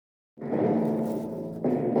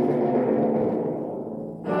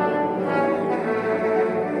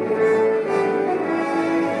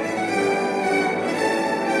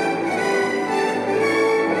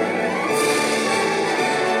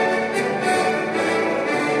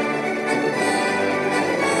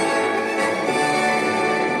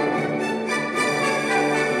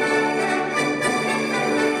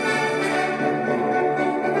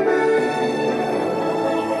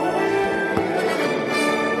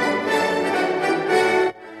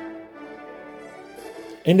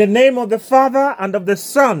In the name of the Father, and of the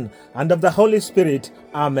Son, and of the Holy Spirit.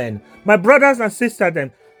 Amen. My brothers and sisters,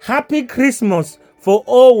 then, happy Christmas for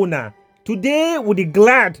all wunna. Today we be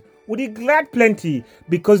glad plenty,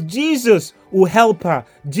 because Jesus will help her.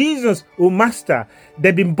 Jesus will master.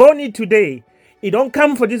 They been born today. He don't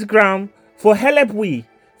come for this ground for help we,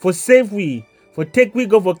 for save we, for take we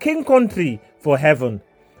go for king country, for heaven.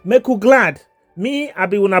 Make we glad. Me, I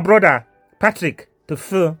be wunna brother, Patrick, to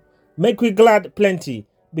feel. Make we glad plenty,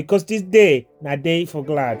 because this day na day for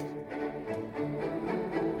glad.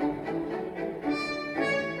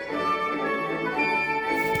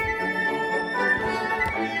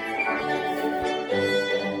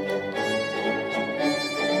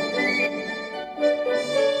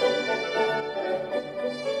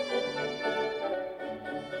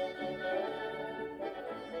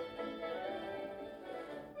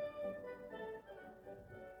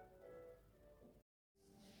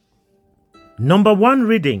 Number 1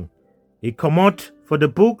 reading, it come out for the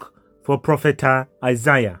book for Prophet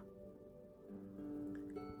Isaiah.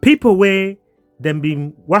 People where them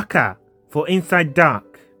been waka for inside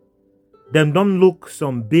dark, them don't look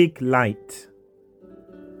some big light.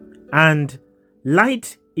 And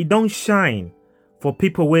light it don't shine for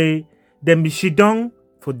people where them be shidong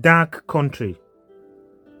for dark country.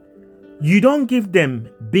 You don't give them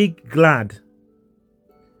big glad.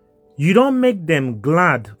 You don't make them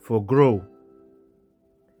glad for grow.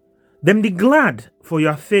 Them be glad for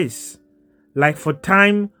your face, like for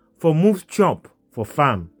time for move chop for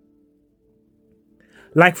farm.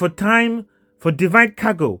 Like for time for divide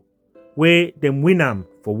cargo, where them win 'em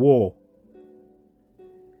for war.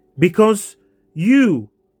 Because you,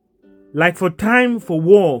 like for time for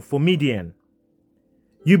war for Midian,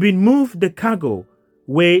 you been move the cargo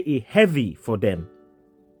where it heavy for them.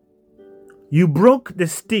 You broke the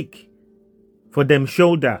stick for them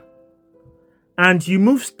shoulder, and you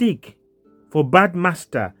move stick for bad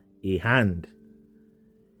master a hand.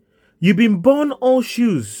 You been born all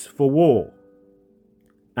shoes for war,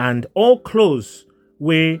 and all clothes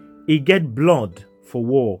where it get blood for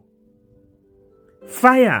war.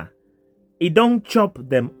 Fire, it don't chop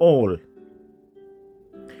them all,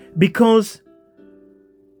 because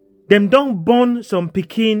them don't born some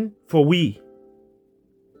pikin for we.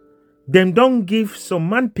 Them don't give some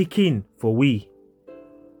man pikin for we.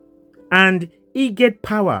 And he get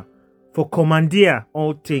power for commandeer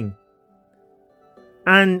all thing.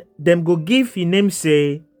 And them go give his name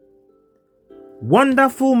say,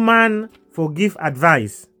 Wonderful man for give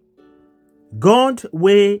advice. God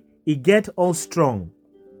way he get all strong.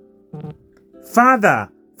 Father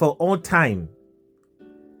for all time.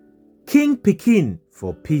 King pikin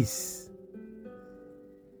for peace.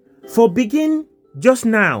 For begin just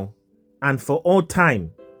now and for all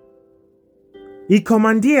time. He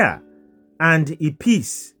commandeer and he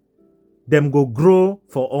peace, them go grow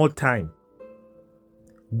for all time.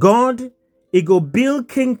 God, he go build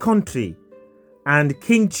king country and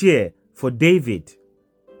king chair for David,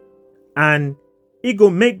 and he go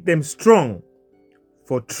make them strong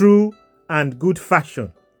for true and good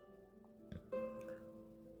fashion.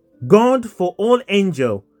 God for all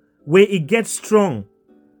angel, where he get strong,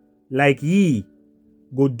 like ye,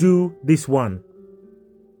 go do this one.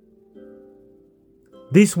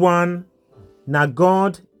 This one, na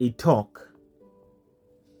God he talk.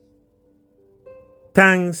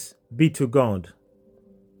 Thanks be to God.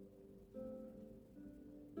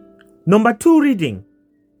 Number 2 reading,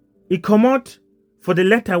 it come out for the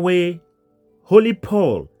letter way Holy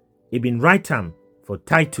Paul he been write am for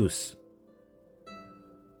Titus.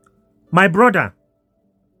 My brother,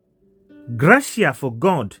 gracia for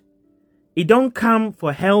God, it don't come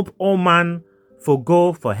for help all man for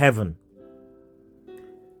go for heaven.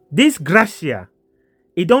 This gracia,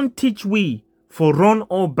 it don't teach we for run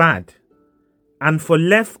all bad and for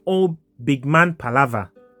left all big man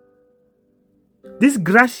palaver. This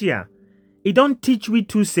gracia, it don't teach we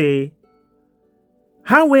to say,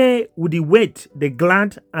 how way would he wait the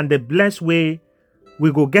glad and the blessed way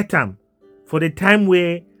we go get 'em for the time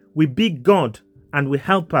where we big God and we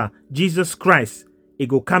helper Jesus Christ, he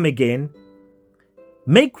go come again.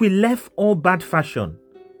 Make we left all bad fashion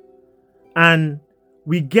and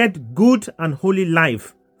we get good and holy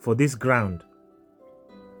life for this ground.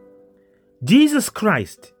 Jesus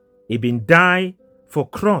Christ, he been die for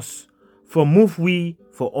cross, for move we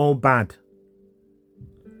for all bad.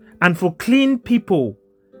 And for clean people,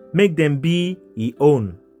 make them be he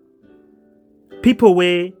own. People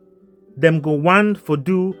where them go want for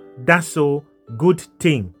do that so good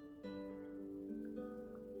thing.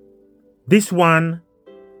 This one,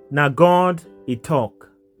 na God he talk.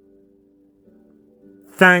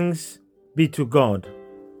 Thanks be to God.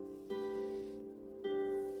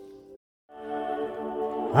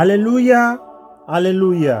 Hallelujah,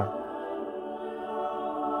 hallelujah.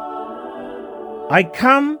 I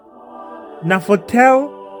come na for tell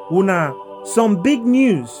una some big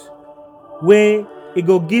news where it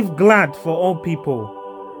go give glad for all people.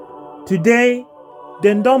 Today,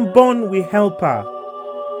 dem don born we helper,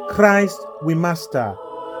 Christ we master.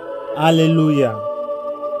 Hallelujah.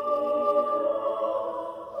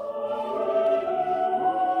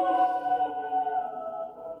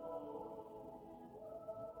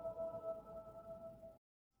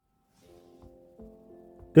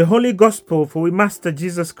 The Holy Gospel for we Master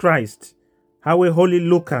Jesus Christ, how we Holy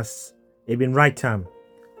Lucas, he been write time.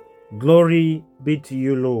 Glory be to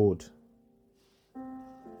you, Lord.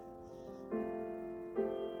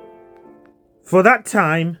 For that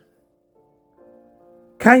time,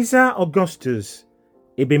 Kaiser Augustus,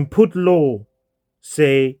 he been put law,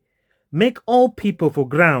 say, make all people for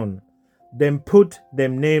ground, then put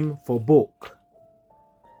them name for book.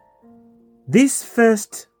 This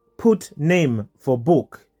first put name for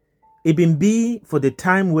book, it been be for the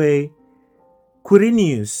time where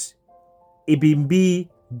Quirinius, it been be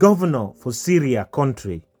governor for Syria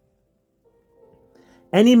country.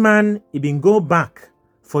 Any man, it been go back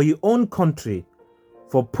for your own country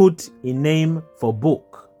for put a name for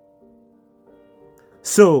book.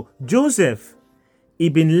 So Joseph, he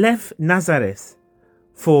been left Nazareth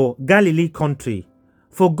for Galilee country,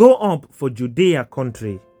 for go up for Judea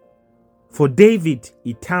country, for David,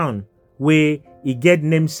 a town where he get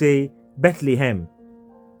name say Bethlehem.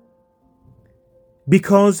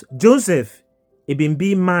 Because Joseph, he been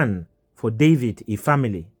be man for David, a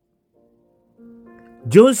family.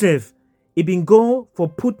 Joseph, he been go for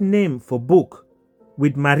put name for book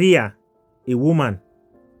with Maria, a woman,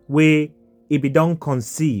 where he be done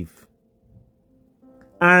conceive.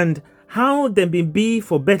 And how them been be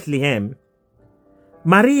for Bethlehem,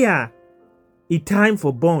 Maria, a time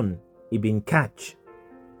for born, he been catch.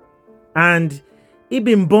 And he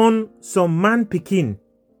been born some man pikin.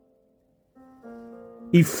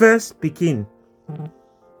 He first pikin.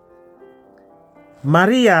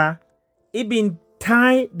 Maria, he been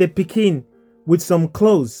tie the pikin with some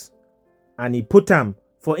clothes and he put them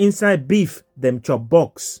for inside beef them chop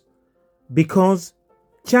box because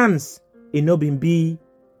chance it no been be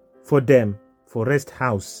for them for rest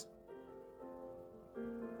house.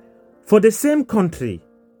 For the same country,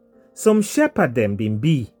 some shepherd them been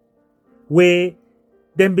be where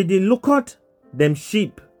them be the lookout them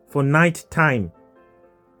sheep for night time.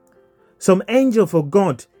 Some angel for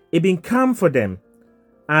God it been come for them,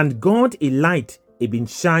 and God a light it been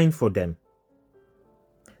shine for them.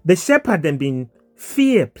 The shepherd them been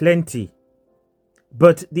fear plenty,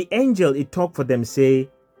 but the angel it talk for them say,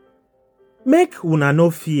 make una no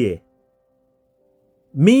fear.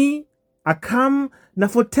 Me, I come na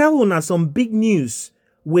for tell una some big news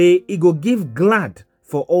where it go give glad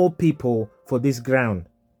for all people for this ground.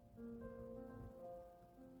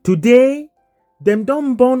 Today, them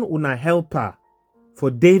don born una helper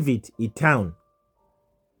for David a town.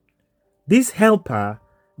 This helper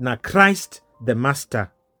na Christ the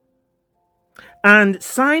Master. And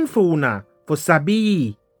sign for una for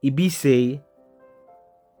sabi e be say,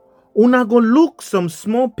 una go look some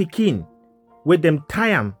small pikin where them tie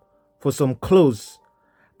am for some clothes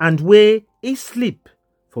and where e sleep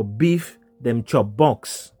for beef them chop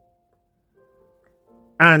box.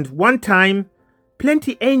 And one time,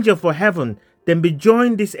 plenty angel for heaven them be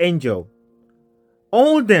join this angel.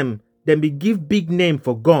 All them be give big name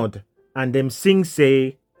for God and them sing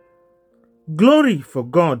say, glory for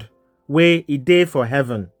God where he dey for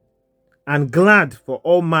heaven, and glad for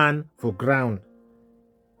all man for ground,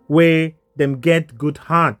 where them get good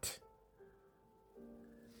heart.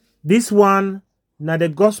 This one na the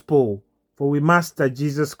gospel for we Master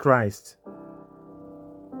Jesus Christ.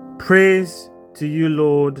 Praise to you,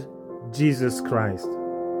 Lord Jesus Christ.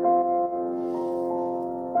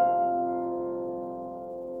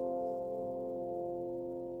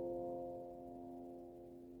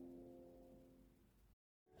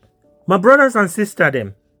 My brothers and sisters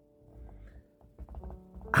them,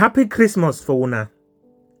 happy Christmas for una.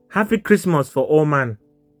 Happy Christmas for all man.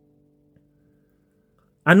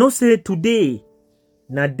 I know say today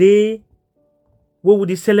na day we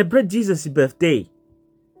would celebrate Jesus' birthday.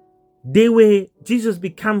 Day where Jesus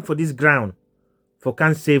become for this ground for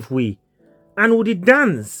can save we. And would he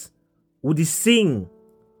dance, would he sing,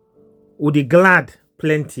 would he glad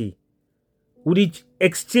plenty, would he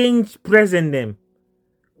exchange present them,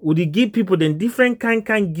 would he give people them different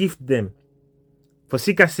kind gift them. For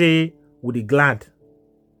Sika say, would he glad.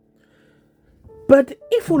 But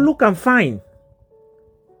if we look and find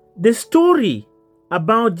the story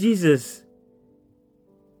about Jesus,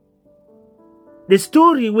 the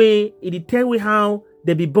story where it tell we how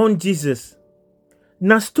they be born Jesus.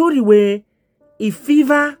 Na story where if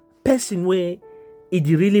fever person where it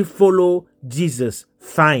really follow Jesus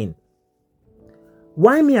fine.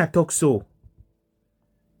 Why me I talk so?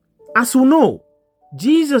 As you know,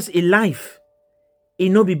 Jesus in life, it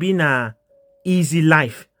no be been a easy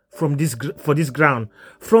life for this ground.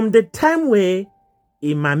 From the time where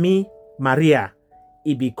Imami Maria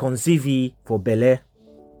it be conceived for Bele.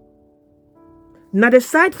 Now the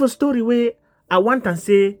side for story where I want to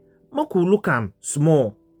say, Moku look am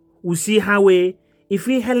small. We see how if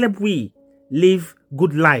we help we live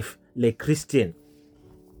good life like Christian.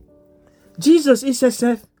 Jesus is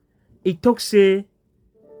said, it talks say,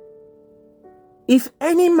 if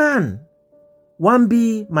any man want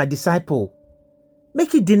be my disciple,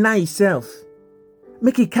 make it deny himself,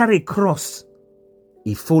 make it carry a cross,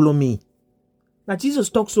 he follow me. Now Jesus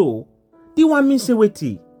talks so, do you want me say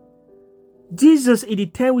wait? Jesus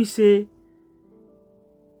it tell we say,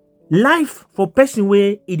 life for person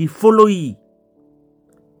where it follow ye.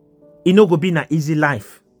 It no go be na easy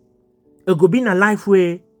life. It go be na life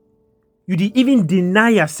where you di even deny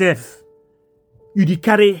yourself. You di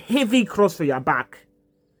carry heavy cross for your back.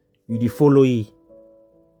 You di follow ye.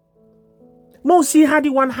 More see how the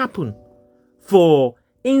one happen for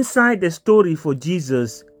inside the story for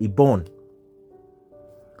Jesus he born.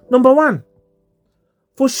 Number one,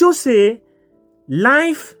 for sure say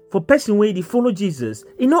life for person where they follow Jesus,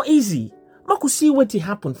 it not easy. I could see what it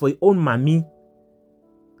happen for your own mommy.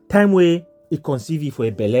 Time where it conceive you for a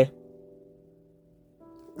belly.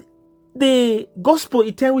 The gospel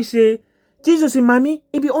it tell we say Jesus and mommy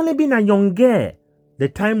it be only been a young girl. The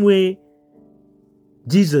time where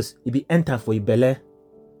Jesus it be enter for a belly,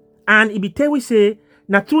 and it be tell we say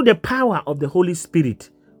now through the power of the Holy Spirit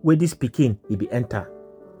where this pikin it be enter.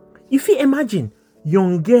 If you imagine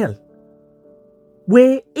young girl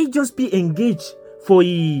where it just be engaged for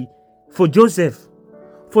Joseph,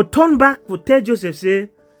 for turn back for tell Joseph say,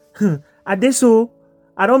 Adeso,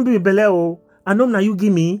 I don't be beleo, I know now you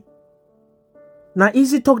give me. Now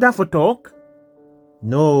easy talk that for talk?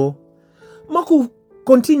 No. Moku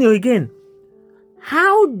continue again.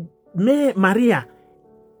 How may Maria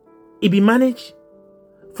it be managed?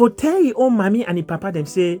 For tell your own mommy and your papa them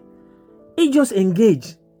say, it just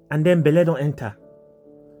engage and then belle don't enter.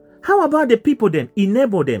 How about the people them?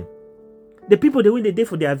 Enable them. The people they win the day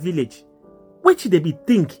for their village. What should they be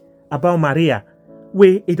think about Maria?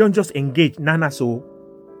 Where it don't just engage Nana so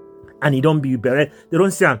and it don't be belle. They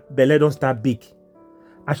don't say belle don't start big.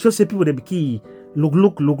 I sure say people they be key.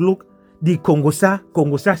 Look. The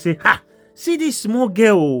Congosa say, ha! See this small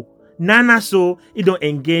girl, Nana so it don't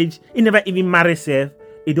engage. It never even marry herself.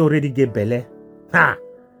 It already get belle. Ha!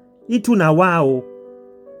 It too na wow.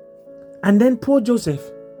 And then poor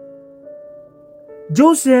Joseph,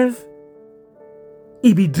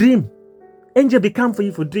 it be dream. Angel be come for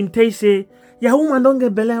you for dream. They say, ya woman don't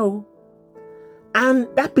get belle. And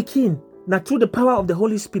that pikin, now through the power of the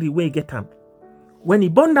Holy Spirit, where he get him. When he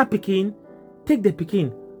born that pikin, take the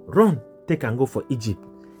pikin, run, take and go for Egypt.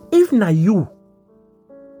 If na you,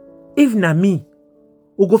 if na me,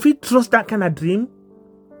 we go fit trust that kind of dream.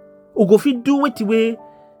 We go fit do it the way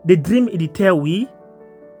the dream it tell we.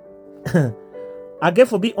 I get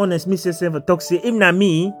for be honest, Mr. Sever talk say, if na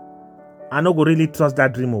me, I no go really trust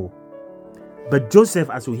that dream. Oh. But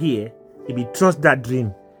Joseph, as we hear, he be trust that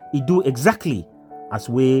dream. He do exactly as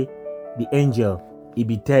way the angel he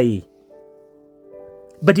be tell ye.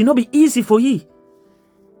 But it no be easy for ye.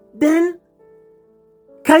 Then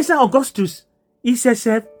Kaiser Augustus, he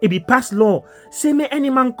says, he be pass law. Say may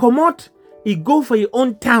any man come out, he go for your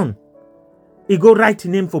own town. He go write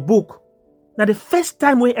name for book. Now the first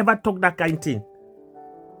time we ever talk that kind of thing.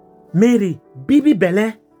 Mary, baby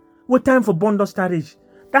Belle, what time for Bondo storage?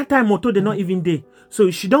 That time moto they not even there. So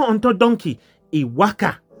she don't onto donkey. He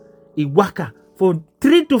waka for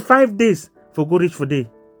 3 to 5 days for go reach for day.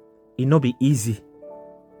 It no be easy.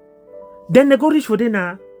 Then they go reach for day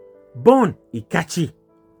now. Born, he catchy.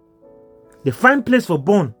 They find place for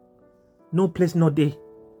born. No place no day.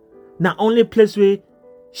 Now only place where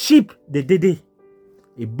sheep they day.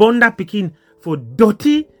 He born that pikin for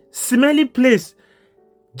dirty, smelly place.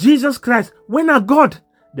 Jesus Christ, when a God,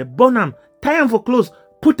 they born him, tie him for clothes,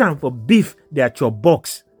 put him for beef, they at your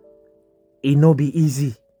box. It no be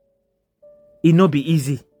easy. It no be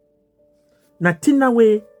easy. Nothing that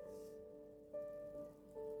way.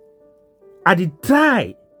 I did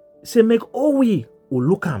try, say make all we will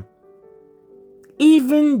look him.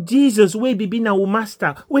 Even Jesus, we be been our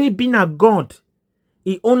master, we been a God.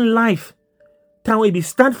 He own life. Time we be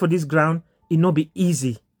stand for this ground, it no be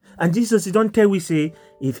easy. And Jesus, he don't tell we say,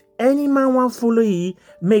 if any man want follow ye,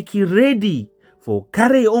 make he ready for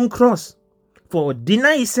carry your own cross, for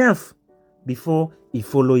deny himself before he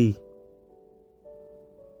follow ye.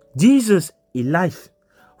 Jesus, he life.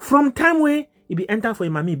 From time where he be enter for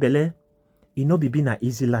mommy belly, he no be been an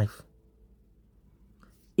easy life.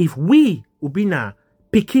 If we will be na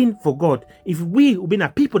picking for God, if we will be na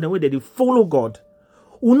people the way that they follow God,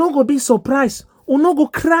 we no go be surprised, we no go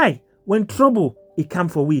cry when trouble it come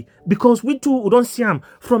for we, because we too we don't see him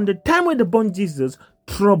from the time when they born Jesus.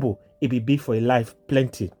 Trouble it be big for a life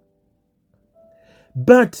plenty.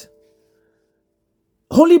 But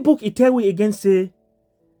Holy Book it tell we again say,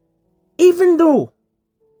 even though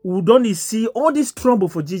we don't see all this trouble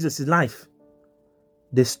for Jesus' life,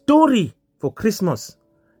 the story for Christmas,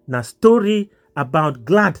 na story about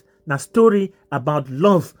glad, na story about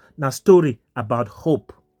love, na story about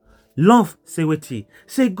hope. Love, say what he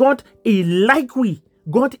say. God, he like we.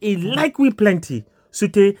 God, he like we plenty. So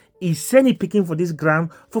he send he picking for this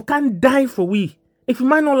ground for can die for we. If he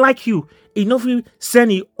might not like you, he know he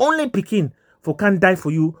send he only picking for can die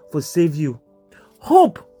for you, for save you.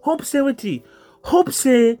 Hope say what he. Hope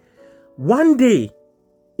say one day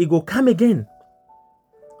he go come again.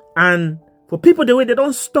 And for people the way they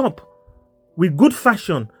don't stop with good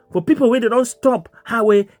fashion, for people where they don't stop how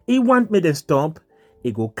way he want me them stop,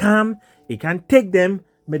 he go come, he can take them,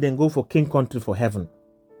 make them go for king country for heaven.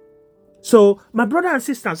 So my brother and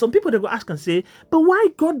sister, some people they go ask and say, but why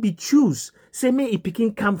God be choose? Say me he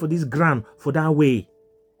picking come for this ground for that way.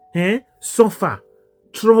 Suffer,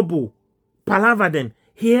 trouble, palaver them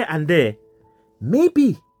here and there.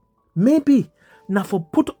 Maybe, now for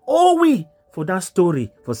put all we for that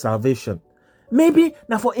story for salvation. Maybe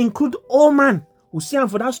now for include all man who see him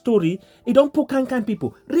for that story. It don't put kind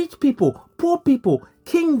people, rich people, poor people,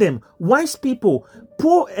 kingdom, wise people,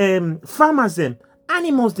 poor farmers them,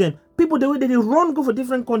 animals them, people the way they run go for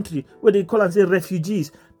different country where they call and say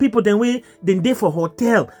refugees. People the way they for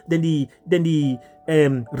hotel, then the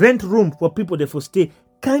rent room for people they for stay.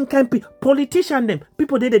 Kind people, politician them,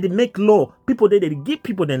 people they make law, people they give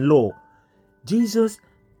people them law. Jesus,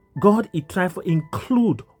 God, he try for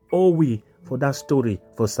include all we for that story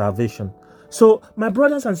for salvation. So my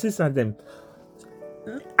brothers and sisters, them,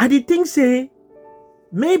 I did think say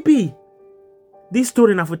maybe this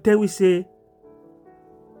story now for tell we say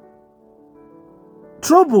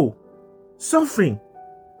trouble, suffering,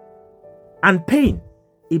 and pain,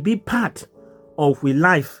 it be part of we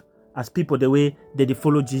life as people the way they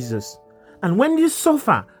follow Jesus. And when they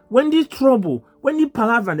suffer, when they trouble, when they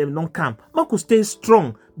palaver them don't come, man could stay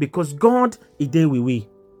strong because God is there with we.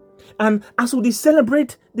 And as we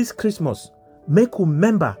celebrate this Christmas, make we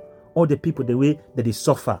remember all the people the way that they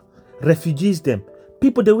suffer, refugees them,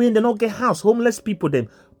 people the way they don't get house, homeless people them,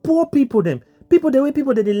 poor people them, people the way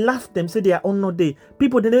people that they laugh them, say they are on no day,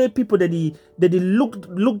 people the way people that they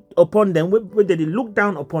look upon them, where they look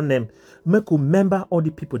down upon them. Make we remember all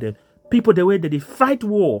the people them, people the way that they fight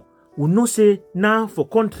war. We no say now for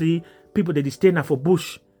country, people that they stay now for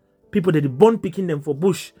bush, people that they born picking them for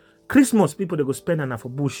bush. Christmas, people that go spend now for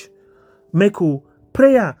bush. Make who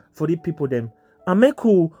prayer for the people them, and make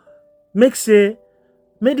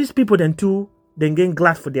these people then too then gain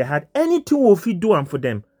glad for their heart. Anything will fit do them for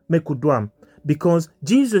them, make who do them, because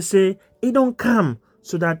Jesus say he don't come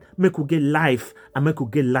so that make who get life and make who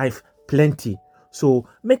get life plenty. So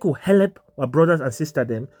make who help our brothers and sisters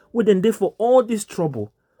them with them there for all this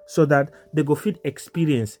trouble, so that they go fit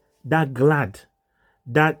experience that glad,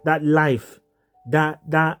 that life, that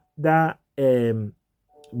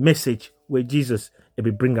message where Jesus will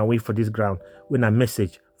be bring away for this ground, when a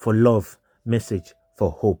message for love, message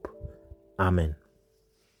for hope. Amen.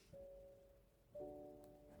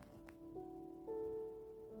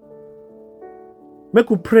 Make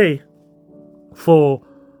we pray for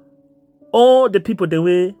all the people the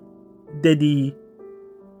way they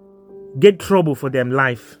get trouble for them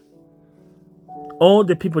life. All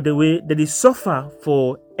the people the way that they suffer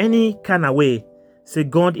for any kind of way. Say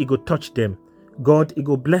God, he go touch them. God, he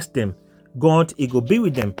go bless them. God, he go be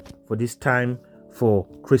with them for this time for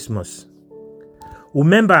Christmas.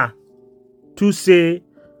 Remember to say,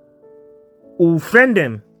 who friend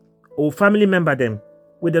them, or family member them,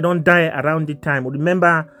 where they don't die around the time.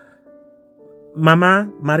 Remember Mama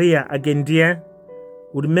Maria again, dear.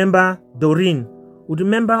 Remember Doreen.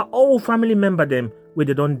 Remember all family member them where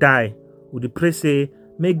they don't die. Would pray say,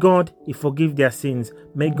 may God he forgive their sins.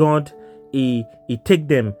 May God he take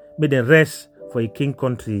them. May them rest for a king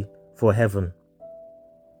country for heaven.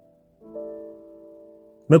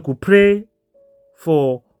 Make we pray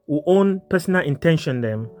for our own personal intention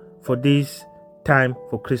them for this time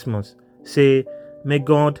for Christmas. Say, May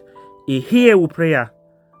God He hear our prayer,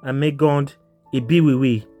 and may God He be with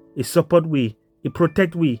we, He support we, He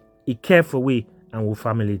protect we, He care for we and we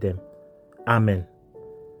family them. Amen.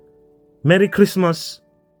 Merry Christmas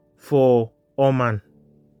for all man.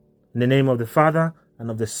 In the name of the Father, and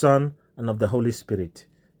of the Son, and of the Holy Spirit.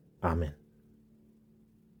 Amen.